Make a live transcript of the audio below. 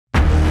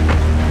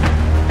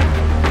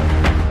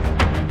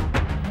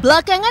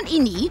Belakangan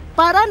ini,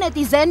 para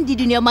netizen di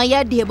dunia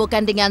maya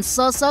dihebohkan dengan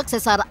sosok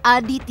Caisar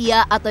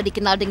Aditya atau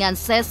dikenal dengan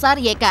Caisar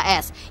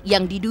YKS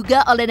yang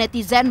diduga oleh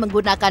netizen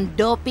menggunakan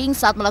doping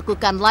saat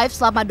melakukan live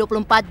selama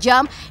 24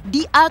 jam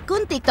di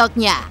akun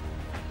TikToknya.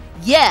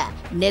 Ya,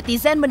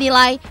 netizen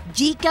menilai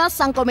jika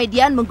sang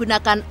komedian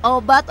menggunakan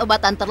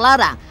obat-obatan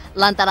terlarang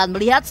lantaran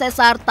melihat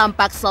Caisar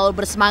tampak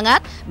selalu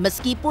bersemangat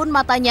meskipun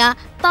matanya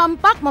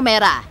tampak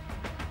memerah.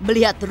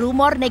 Melihat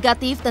rumor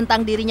negatif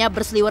tentang dirinya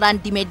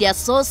berseliweran di media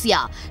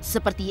sosial,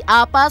 seperti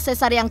apa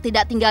Caisar yang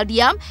tidak tinggal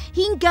diam,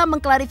 hingga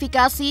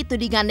mengklarifikasi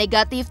tudingan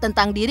negatif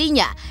tentang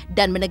dirinya,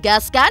 dan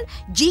menegaskan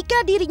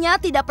jika dirinya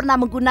tidak pernah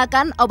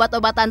menggunakan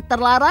obat-obatan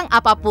terlarang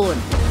apapun.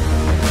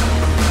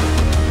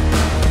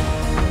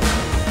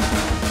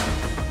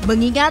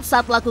 Mengingat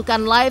saat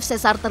melakukan live,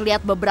 Caisar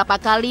terlihat beberapa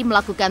kali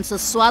melakukan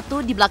sesuatu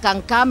di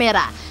belakang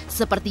kamera,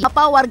 seperti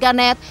apa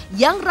warganet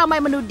yang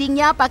ramai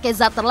menudingnya pakai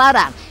zat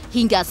terlarang,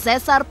 hingga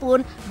Caisar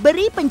pun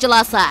beri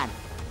penjelasan.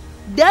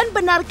 Dan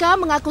benarkah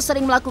mengaku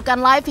sering melakukan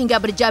live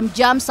hingga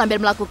berjam-jam sambil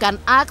melakukan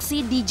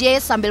aksi DJ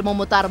sambil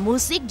memutar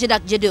musik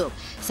jedak-jeduk.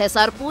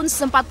 Caisar pun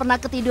sempat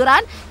pernah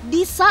ketiduran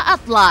di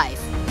saat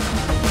live.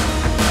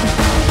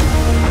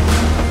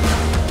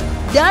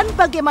 Dan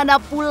bagaimana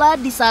pula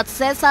di saat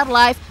Caisar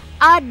live,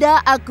 ada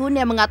akun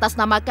yang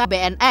mengatasnamakan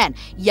BNN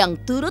yang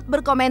turut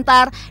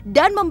berkomentar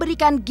dan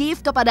memberikan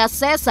gift kepada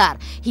Caisar,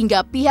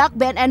 hingga pihak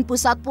BNN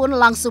pusat pun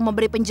langsung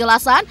memberi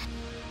penjelasan.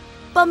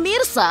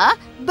 Pemirsa,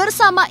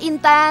 bersama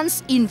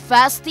Intens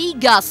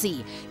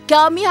Investigasi,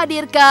 kami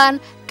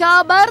hadirkan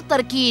kabar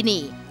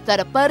terkini,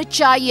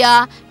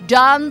 terpercaya,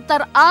 dan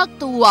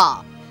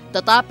teraktual.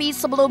 Tetapi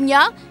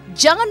sebelumnya,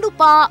 jangan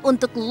lupa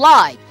untuk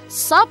like,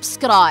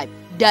 subscribe,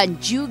 dan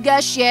juga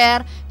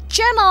share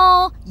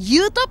channel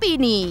YouTube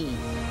ini.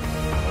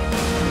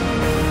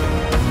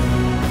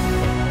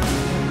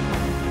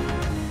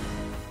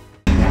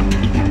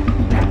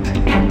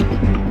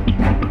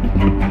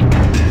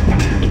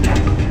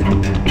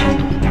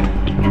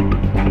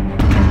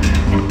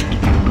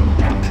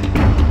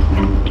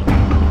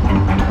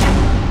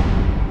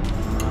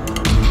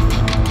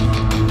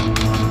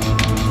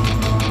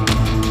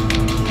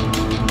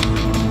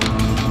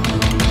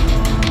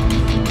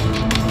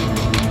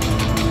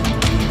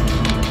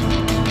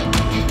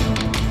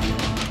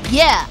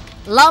 Ya,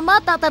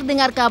 lama tak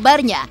terdengar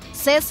kabarnya,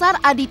 Caisar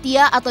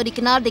Aditya atau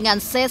dikenal dengan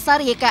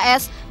Caisar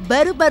YKS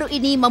baru-baru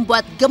ini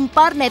membuat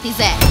gempar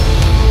netizen.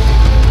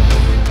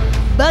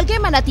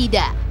 Bagaimana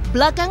tidak,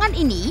 belakangan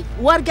ini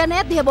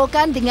warganet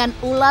dihebohkan dengan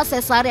ulah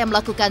Caisar yang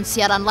melakukan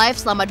siaran live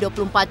selama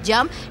 24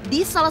 jam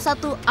di salah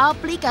satu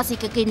aplikasi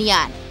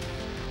kekinian.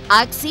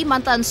 Aksi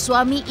mantan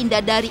suami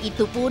Indadari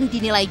itu pun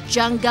dinilai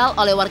janggal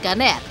oleh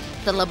warganet.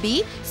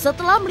 Terlebih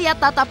setelah melihat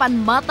tatapan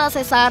mata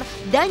Caisar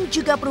dan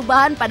juga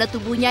perubahan pada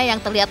tubuhnya yang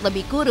terlihat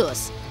lebih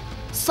kurus.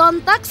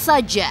 Sontak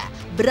saja,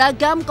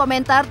 beragam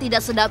komentar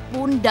tidak sedap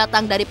pun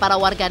datang dari para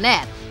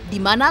warganet,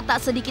 di mana tak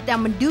sedikit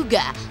yang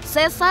menduga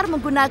Caisar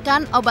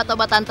menggunakan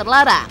obat-obatan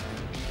terlarang.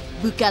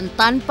 Bukan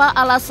tanpa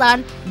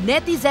alasan,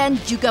 netizen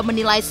juga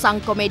menilai sang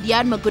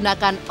komedian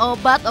menggunakan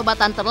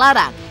obat-obatan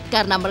terlarang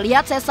karena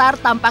melihat Caisar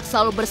tampak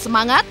selalu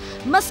bersemangat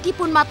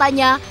meskipun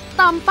matanya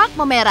tampak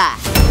memerah.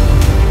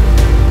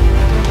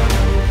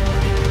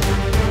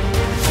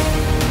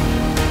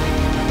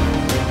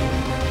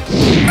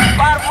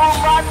 Parfum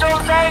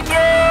Bandung, thank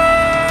you.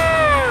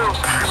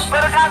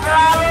 Berkat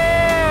selalu.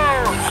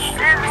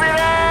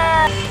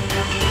 Inspirasi.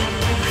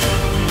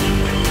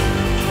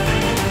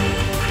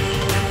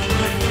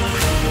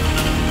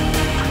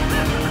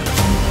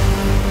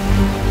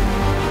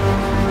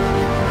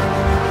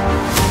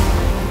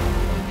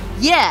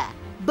 Ya,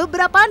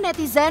 beberapa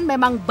netizen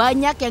memang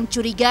banyak yang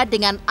curiga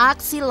dengan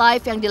aksi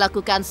live yang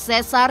dilakukan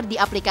Caisar di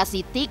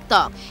aplikasi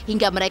TikTok,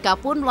 hingga mereka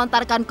pun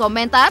melontarkan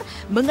komentar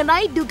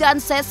mengenai dugaan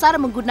Caisar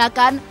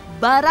menggunakan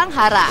barang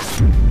haram.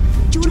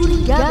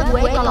 Curiga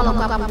gue kalau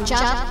mau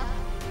chat,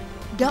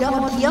 gak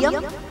mau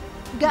diam,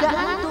 gak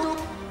ngantuk.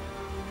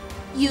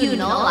 You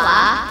know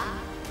lah.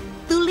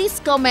 Tulis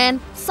komen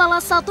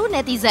salah satu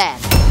netizen.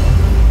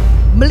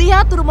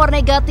 Melihat rumor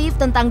negatif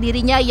tentang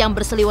dirinya yang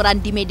berseliweran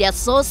di media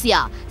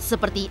sosial,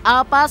 seperti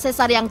apa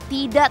Caisar yang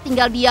tidak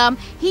tinggal diam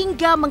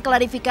hingga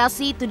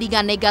mengklarifikasi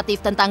tudingan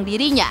negatif tentang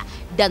dirinya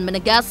dan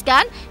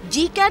menegaskan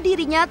jika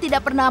dirinya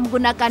tidak pernah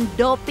menggunakan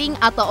doping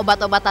atau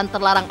obat-obatan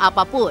terlarang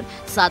apapun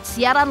saat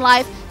siaran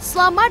live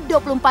selama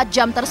 24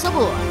 jam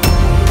tersebut.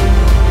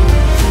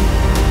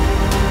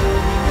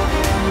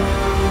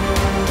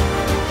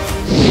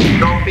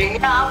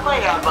 Dopingnya apa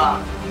ya, Bang?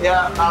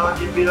 Ya kalau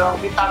dibilang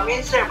vitamin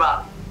C,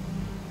 Bang.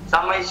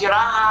 Sama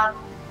istirahat.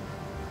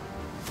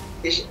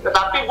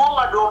 Tapi gue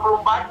nggak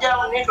 24 jam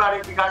nih,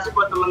 klarifikasi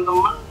buat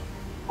temen-temen.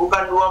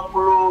 Bukan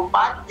 24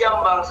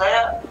 jam, Bang.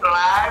 Saya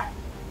live,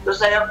 terus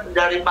saya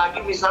dari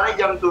pagi misalnya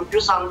jam 7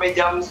 sampai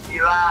jam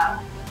 9.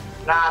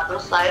 Nah,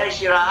 terus saya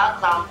istirahat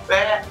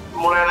sampai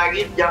mulai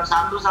lagi jam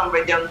 1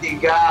 sampai jam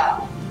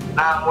 3.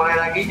 Nah, mulai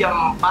lagi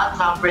jam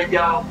 4 sampai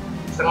jam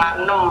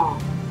setengah 6.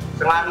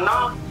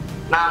 Setengah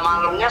 6 Nah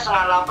malamnya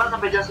setengah 8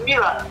 sampai jam 9.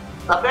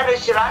 Tapi ada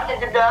istirahatnya,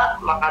 jeda,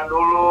 makan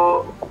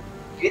dulu.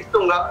 Gitu,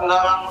 nggak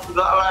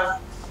live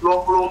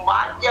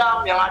 24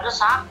 jam, yang ada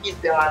sakit,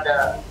 yang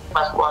ada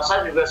pas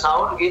puasa juga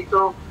sahur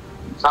gitu.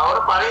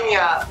 Sahur paling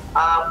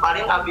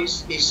paling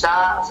habis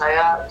isya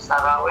saya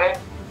taraweh,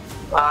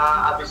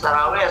 habis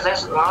taraweh ya saya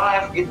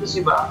nge-live gitu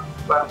sih Bang.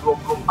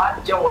 Bukan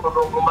 24 jam,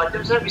 kalau 24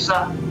 jam saya bisa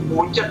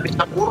pucat,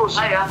 bisa kurus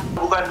saya.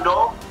 Bukan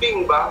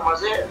doping Bang,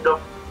 maksudnya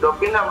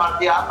doping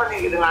arti apa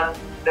nih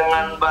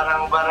dengan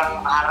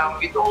barang-barang haram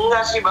gitu,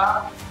 enggak sih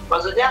Bang.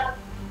 Maksudnya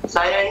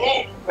saya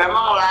ini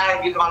memang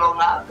live gitu, kalau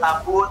nggak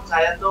gabut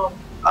saya tuh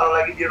kalau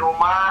lagi di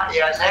rumah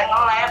ya saya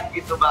nge-live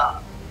gitu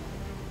Bang.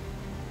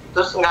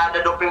 Terus nggak ada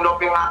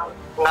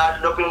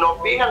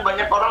doping-dopingan.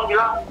 Banyak orang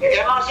bilang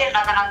emang sih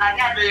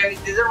kata-katanya ada yang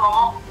netizen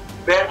ngomong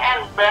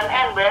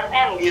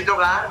BNN gitu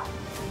kan.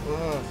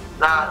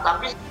 Nah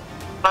tapi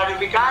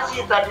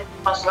klarifikasi tadi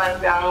pas live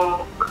yang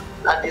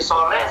tadi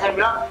sore saya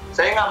bilang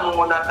saya nggak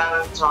menggunakan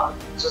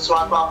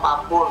sesuatu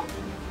apapun.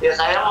 Ya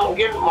saya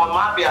mungkin mohon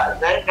maaf ya,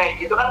 saya kayak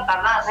gitu kan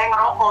karena saya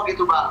ngerokok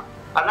gitu Bang.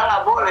 Karena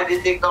nggak boleh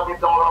di TikTok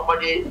itu ngerokok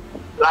di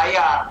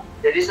layar.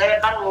 Jadi saya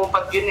kan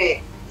ngumpet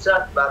gini,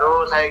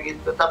 baru saya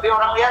gitu. Tapi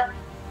orang lihat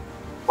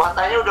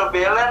matanya udah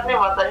beler nih,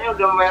 matanya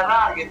udah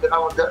merah gitu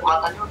kan,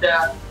 matanya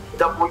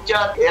udah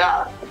pucat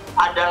ya.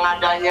 Ada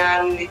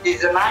ngadanya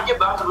netizen aja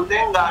Bang,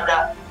 sebetulnya nggak ada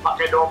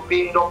pakai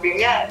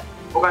dopingnya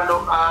bukan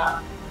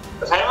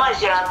saya mah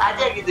istirahat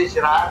aja gitu,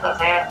 istirahat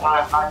saya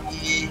nge-live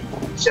lagi,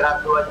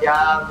 istirahat 2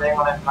 jam saya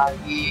nge-live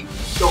lagi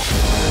tuh.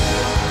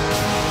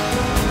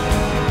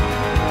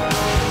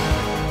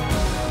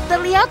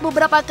 Terlihat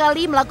beberapa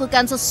kali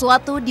melakukan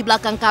sesuatu di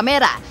belakang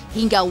kamera,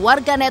 hingga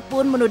warganet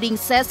pun menuding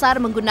Caisar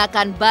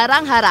menggunakan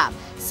barang haram.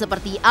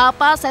 Seperti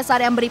apa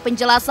Caisar yang beri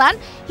penjelasan,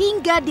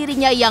 hingga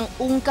dirinya yang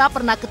ungkap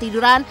pernah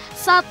ketiduran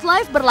saat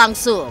live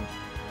berlangsung.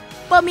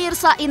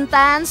 Pemirsa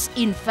Intens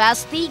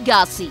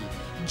Investigasi,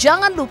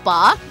 jangan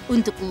lupa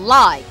untuk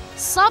like,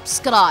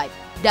 subscribe,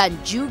 dan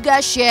juga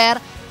share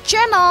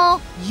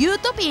channel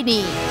YouTube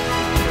ini.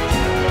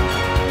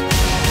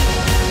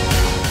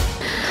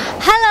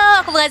 Halo,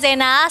 aku Bunga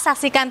Zainal.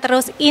 Saksikan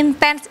terus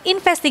Intens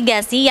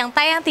Investigasi yang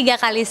tayang 3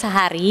 kali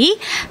sehari,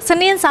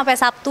 Senin sampai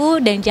Sabtu.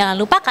 Dan jangan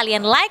lupa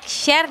kalian like,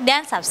 share,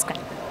 dan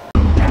subscribe.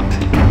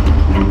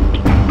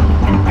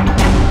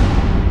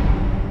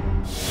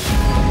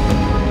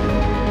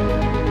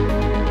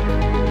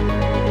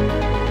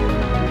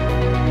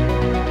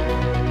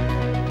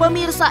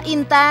 Pemirsa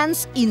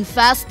Intens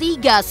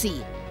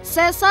Investigasi,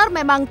 Caisar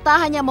memang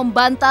tak hanya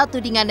membantah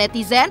tudingan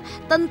netizen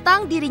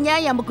tentang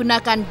dirinya yang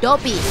menggunakan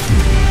doping.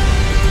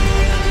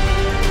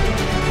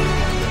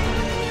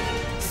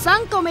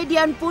 Sang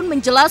komedian pun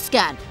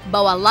menjelaskan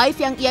bahwa live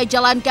yang ia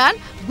jalankan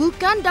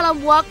bukan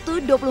dalam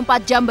waktu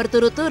 24 jam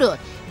berturut-turut,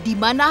 di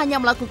mana hanya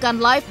melakukan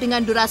live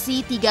dengan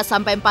durasi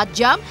 3-4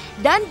 jam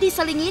dan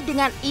diselingi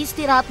dengan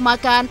istirahat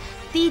makan,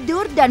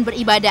 tidur, dan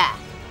beribadah.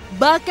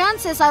 Bahkan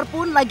Caisar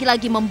pun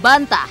lagi-lagi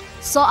membantah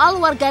soal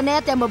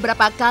warganet yang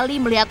beberapa kali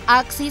melihat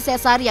aksi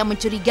Caisar yang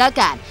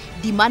mencurigakan,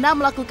 di mana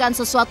melakukan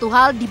sesuatu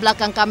hal di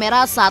belakang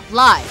kamera saat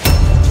live.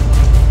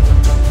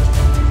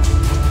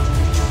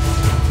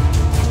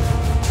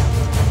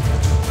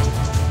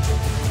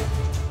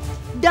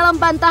 Dalam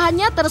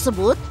bantahannya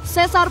tersebut,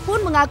 Caisar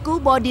pun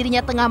mengaku bahwa dirinya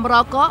tengah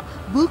merokok,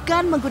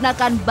 bukan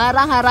menggunakan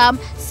barang haram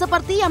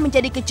seperti yang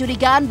menjadi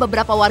kecurigaan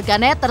beberapa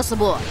warganet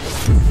tersebut.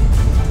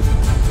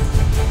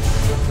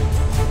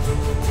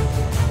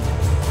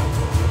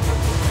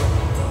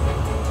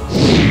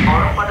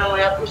 Orang pada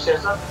ngeliat tuh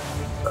Caisar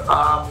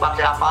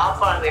pakai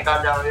apa-apa nih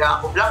kadang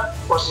ya. Aku bilang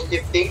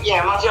positif thinking,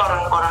 emang sih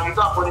orang-orang itu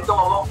akun itu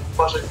ngomong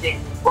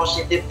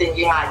positif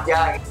thinking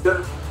aja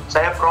gitu.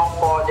 Saya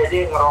perokok,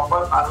 jadi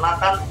ngerokok karena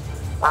kan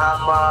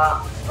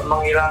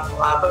menghilang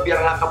biar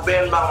nggak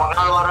keben Bang. Makanya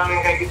kalau orang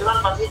yang kayak gitu kan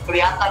pasti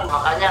kelihatan,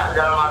 makanya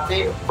dalam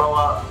arti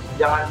bahwa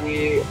jangan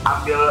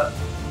diambil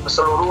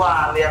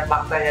keseluruhan, lihat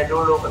faktanya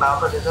dulu.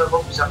 Kenapa Caisar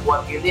kok bisa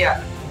kuat gini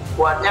ya?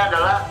 Kuatnya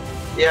adalah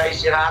ya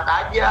istirahat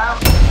aja.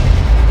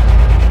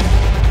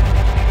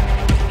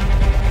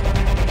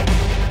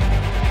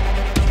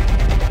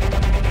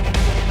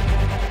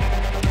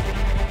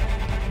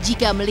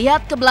 Jika melihat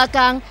ke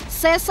belakang,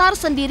 Caisar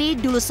sendiri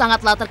dulu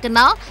sangatlah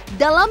terkenal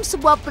dalam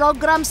sebuah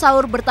program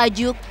sahur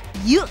bertajuk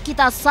Yuk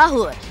Kita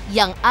Sahur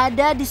yang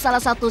ada di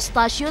salah satu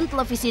stasiun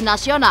televisi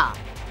nasional.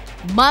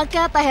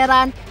 Maka tak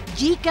heran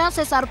jika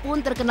Caisar pun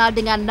terkenal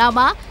dengan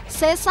nama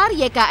Caisar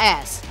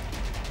YKS.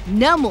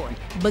 Namun,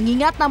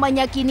 mengingat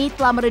namanya kini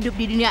telah meredup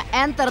di dunia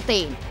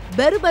entertain,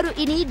 baru-baru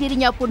ini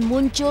dirinya pun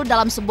muncul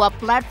dalam sebuah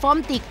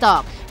platform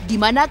TikTok, di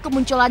mana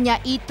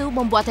kemunculannya itu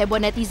membuat heboh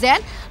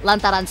netizen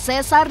lantaran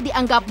Caisar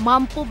dianggap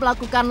mampu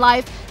melakukan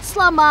live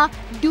selama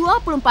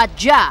 24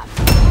 jam.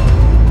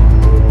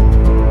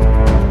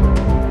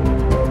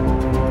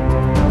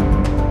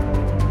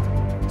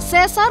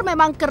 Caisar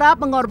memang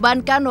kerap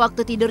mengorbankan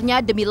waktu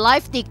tidurnya demi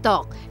live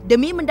TikTok,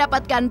 demi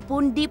mendapatkan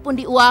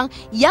pundi-pundi uang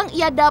yang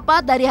ia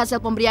dapat dari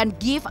hasil pemberian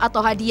gift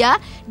atau hadiah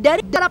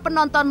dari para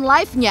penonton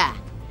live-nya.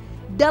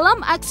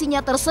 Dalam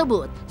aksinya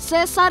tersebut,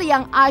 Caisar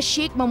yang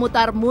asyik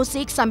memutar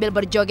musik sambil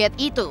berjoget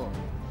itu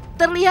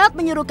terlihat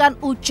menyuruhkan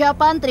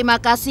ucapan terima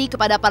kasih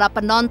kepada para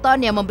penonton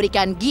yang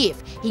memberikan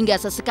gift, hingga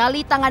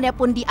sesekali tangannya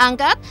pun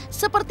diangkat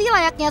seperti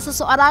layaknya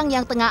seseorang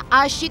yang tengah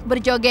asyik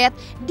berjoget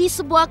di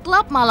sebuah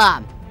klub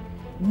malam.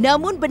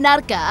 Namun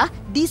benarkah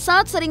di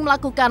saat sering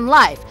melakukan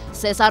live,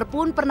 Caisar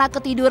pun pernah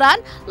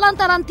ketiduran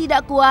lantaran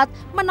tidak kuat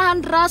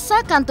menahan rasa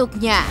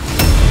kantuknya?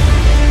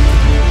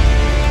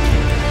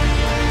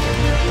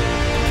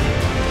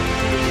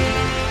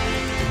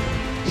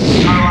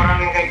 Kalau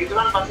orang yang kayak gitu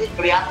kan pasti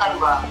kelihatan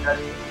Bang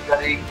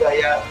dari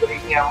gaya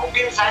geringnya.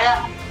 Mungkin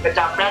saya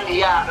kecapean,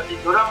 iya,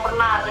 ketiduran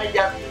pernah saya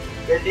jatuh.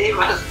 Jadi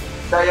pas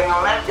saya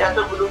nge-live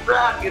jatuh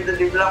berdubrak gitu,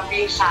 dibilang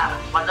pingsan.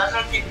 Padahal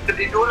saya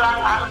ketiduran,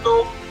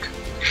 ngantuk.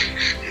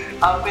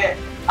 Sampai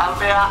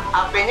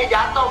HP-nya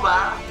jatuh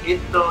Bang,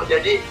 gitu.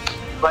 Jadi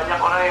banyak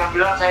orang yang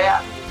bilang saya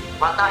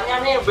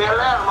matanya nih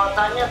beler,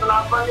 matanya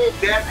kenapa nih,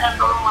 BNN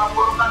tolong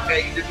laporkan,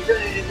 kayak gitu-gitu.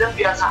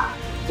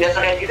 Biasa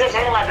kayak gitu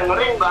saya nggak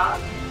dengerin Bang,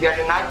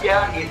 biarin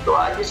aja, gitu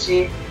aja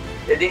sih.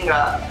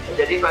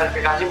 Jadi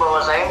klarifikasi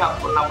bahwa saya nggak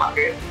pernah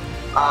pakai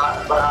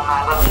barang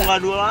haram. Nggak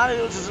 2 hari,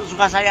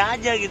 suka saya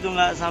aja gitu,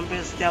 nggak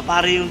sampai setiap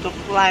hari untuk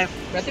live.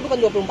 Berarti bukan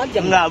 24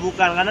 jam? Nggak,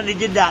 bukan, karena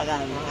dijeda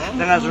kan.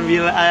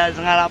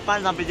 Setengah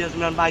 8 sampai jam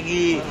 9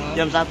 pagi,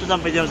 jam 1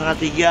 sampai jam setengah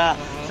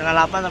 3, setengah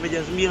 8 sampai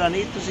jam 9,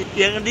 itu sih.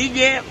 Yang DJ,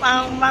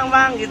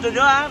 bang, gitu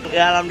doang.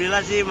 Ya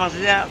alhamdulillah sih,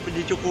 maksudnya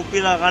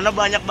dicukupi lah, karena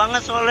banyak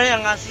banget soalnya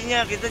yang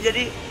ngasihnya gitu.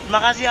 Jadi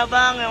terima kasih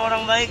abang, yang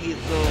orang baik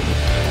gitu.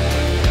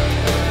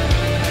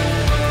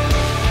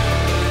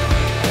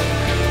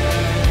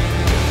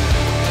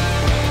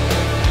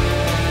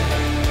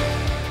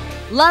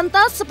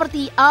 Lantas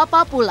seperti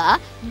apa pula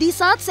di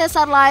saat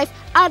Caisar live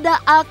ada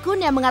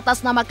akun yang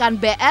mengatasnamakan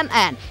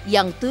BNN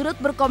yang turut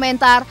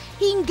berkomentar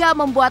hingga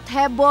membuat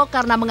heboh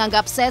karena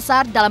menganggap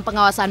Caisar dalam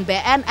pengawasan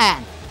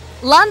BNN.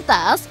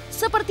 Lantas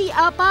seperti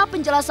apa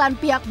penjelasan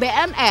pihak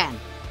BNN?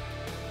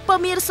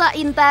 Pemirsa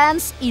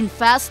Intens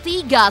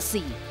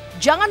Investigasi,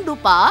 jangan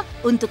lupa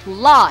untuk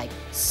like,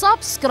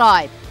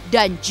 subscribe,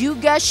 dan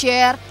juga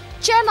share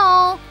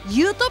channel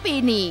YouTube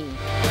ini.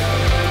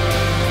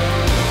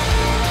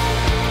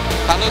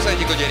 Halo, saya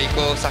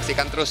Jiko,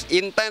 saksikan terus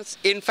Intens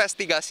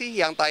Investigasi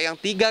yang tayang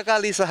 3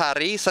 kali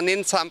sehari,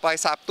 Senin sampai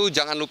Sabtu.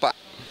 Jangan lupa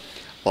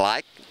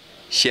like,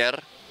 share,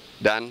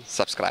 dan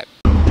subscribe.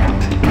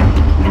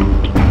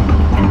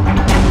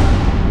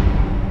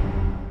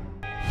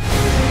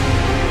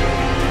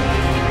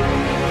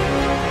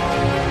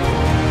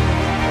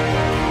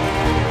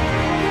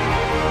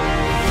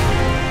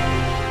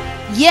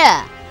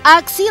 Ya,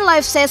 aksi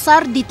live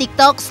Caisar di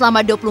TikTok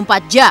selama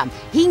 24 jam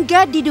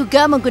hingga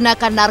diduga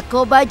menggunakan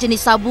narkoba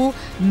jenis sabu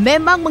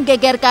memang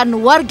menggegerkan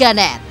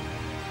warganet.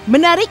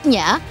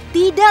 Menariknya,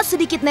 tidak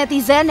sedikit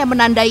netizen yang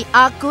menandai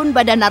akun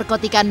Badan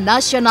Narkotika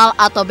Nasional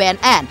atau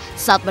BNN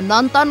saat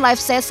menonton live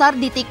Caisar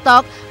di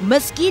TikTok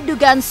meski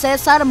dugaan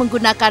Caisar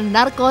menggunakan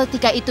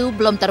narkotika itu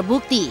belum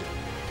terbukti.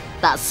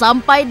 Tak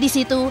sampai di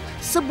situ,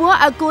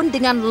 sebuah akun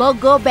dengan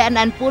logo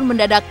BNN pun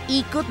mendadak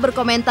ikut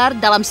berkomentar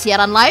dalam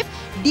siaran live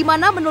di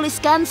mana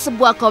menuliskan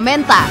sebuah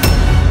komentar.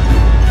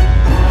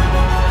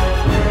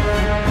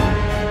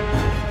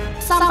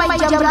 Sampai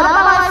jam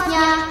berapa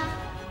live-nya?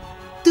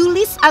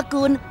 Tulis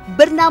akun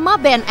bernama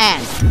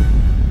BNN.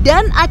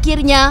 Dan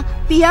akhirnya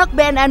pihak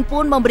BNN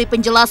pun memberi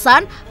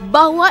penjelasan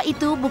bahwa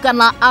itu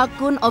bukanlah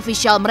akun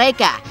official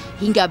mereka.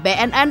 Hingga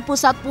BNN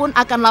pusat pun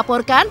akan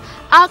laporkan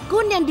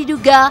akun yang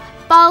diduga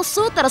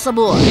palsu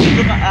tersebut.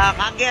 Itu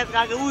kaget,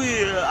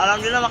 wih,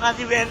 alhamdulillah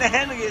makasih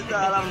BNN gitu,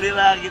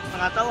 alhamdulillah gitu.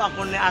 Nggak tahu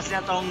akunnya asli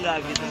atau enggak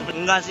gitu.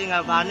 Enggak sih,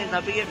 nggak panik,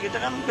 tapi ya kita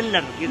kan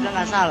bener, kita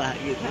nggak salah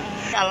gitu.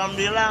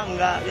 Alhamdulillah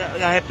nggak,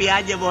 ya happy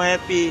aja, bawa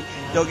happy,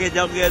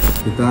 joget-joget.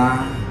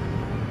 Kita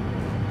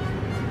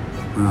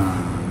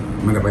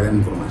mendapatkan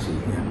informasi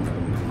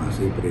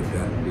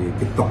beredar di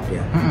TikTok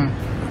ya.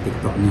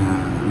 TikToknya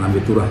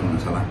Lambi Turah kalau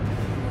nggak salah,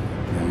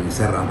 yang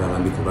share ada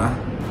Lambi Turah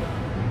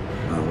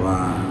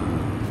bahwa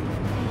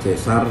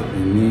Caisar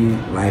ini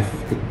live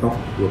TikTok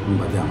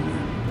 24 jam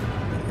ya,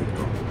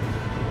 TikTok.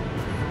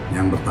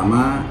 Yang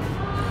pertama,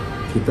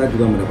 kita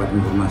juga mendapat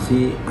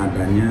informasi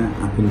adanya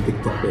akun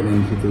TikTok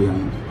BNN itu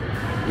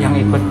yang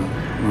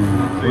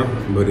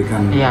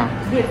memberikan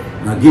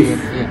gift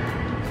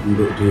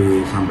untuk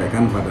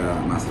disampaikan pada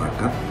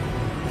masyarakat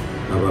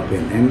bahwa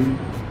BNN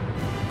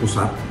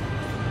pusat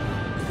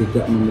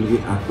tidak memiliki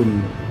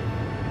akun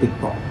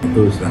TikTok.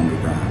 Itu sedang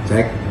kita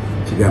cek.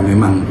 Jika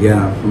memang dia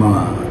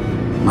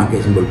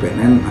memakai simbol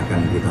BNN akan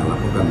kita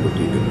laporkan untuk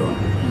di-down.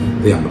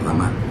 Itu yang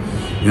pertama.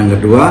 Yang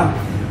kedua,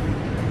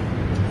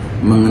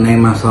 mengenai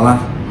masalah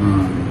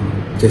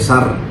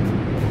Caisar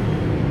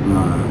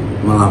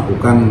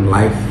melakukan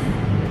live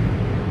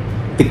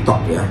TikTok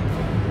ya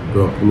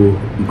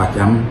 24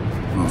 jam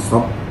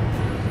non-stop.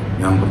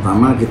 Yang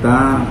pertama,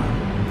 kita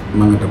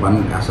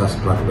mengedepankan asas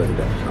praduga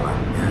tidak bersalah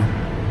ya.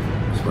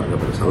 Praduga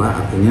bersalah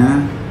artinya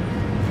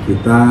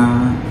kita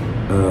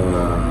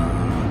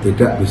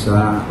tidak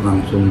bisa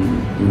langsung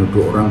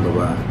menuduh orang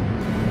bahwa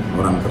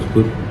orang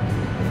tersebut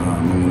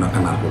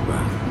menggunakan narkoba.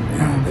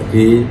 Ya,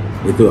 jadi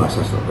itu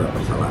asas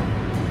bersalah.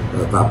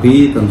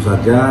 Tapi tentu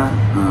saja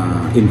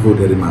info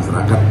dari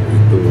masyarakat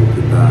itu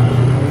kita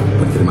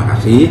berterima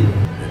kasih.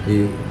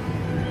 Jadi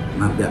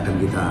nanti akan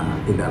kita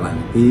tindak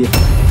lanjuti.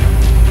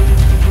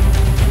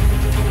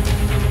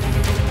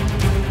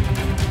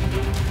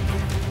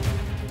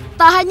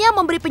 Tak hanya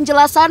memberi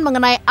penjelasan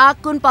mengenai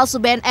akun palsu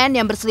BNN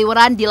yang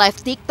berseliweran di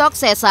live TikTok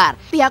Caisar,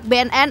 pihak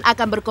BNN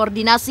akan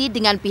berkoordinasi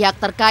dengan pihak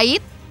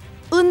terkait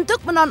untuk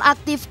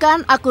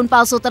menonaktifkan akun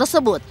palsu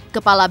tersebut.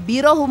 Kepala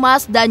Biro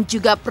Humas dan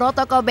juga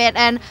Protokol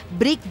BNN,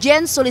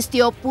 Brigjen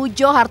Sulistyo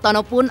Pujo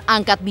Hartono pun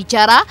angkat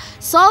bicara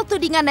soal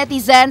tudingan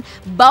netizen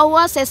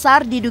bahwa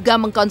Caisar diduga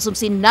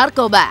mengkonsumsi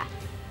narkoba.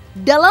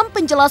 Dalam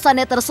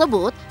penjelasannya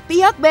tersebut,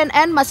 pihak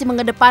BNN masih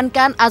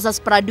mengedepankan azas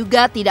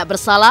praduga tidak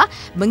bersalah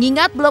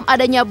mengingat belum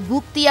adanya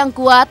bukti yang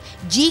kuat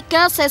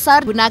jika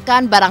Caisar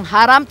gunakan barang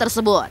haram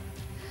tersebut.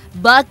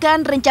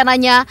 Bahkan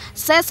rencananya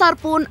Caisar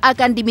pun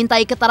akan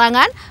dimintai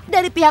keterangan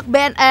dari pihak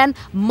BNN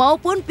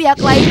maupun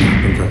pihak lain.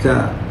 Tentu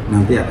saja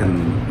nanti akan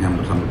yang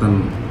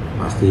bersangkutan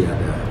pasti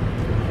ada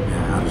ya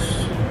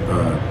harus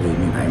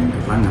dimintain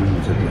keterangan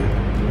saja.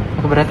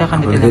 Berarti akan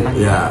ditindak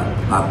ya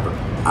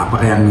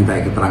apakah yang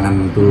minta keterangan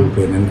itu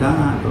BNNK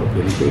atau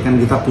BNP, kan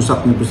kita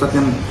pusat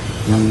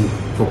yang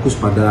fokus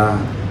pada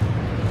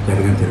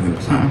jaringan-jaringan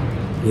besar.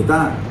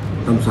 Kita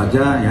tentu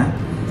saja ya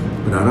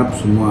berharap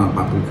semua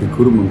public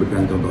figure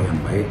memberikan contoh yang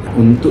baik.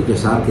 Untuk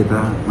Caisar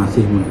kita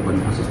masih melakukan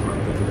asas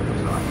praduga tidak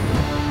bersalah.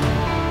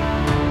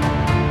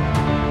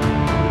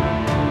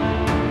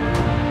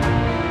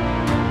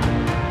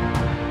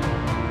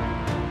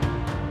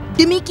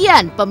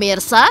 Demikian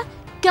pemirsa,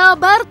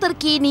 kabar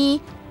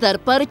terkini,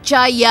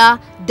 terpercaya,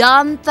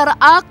 dan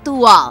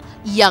teraktual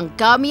yang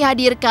kami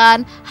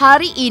hadirkan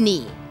hari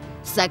ini.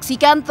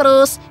 Saksikan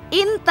terus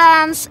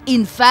Intens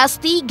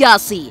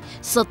Investigasi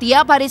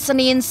setiap hari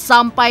Senin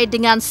sampai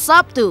dengan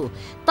Sabtu.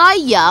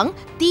 Tayang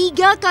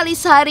 3 kali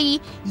sehari,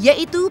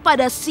 yaitu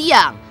pada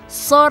siang,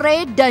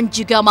 sore, dan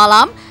juga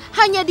malam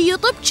hanya di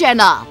YouTube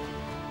channel.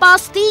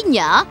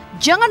 Pastinya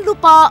jangan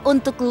lupa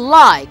untuk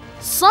like,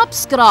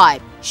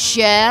 subscribe,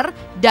 share,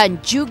 dan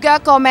juga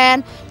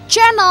komen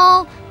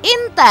channel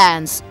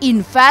Intens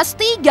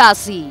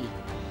Investigasi.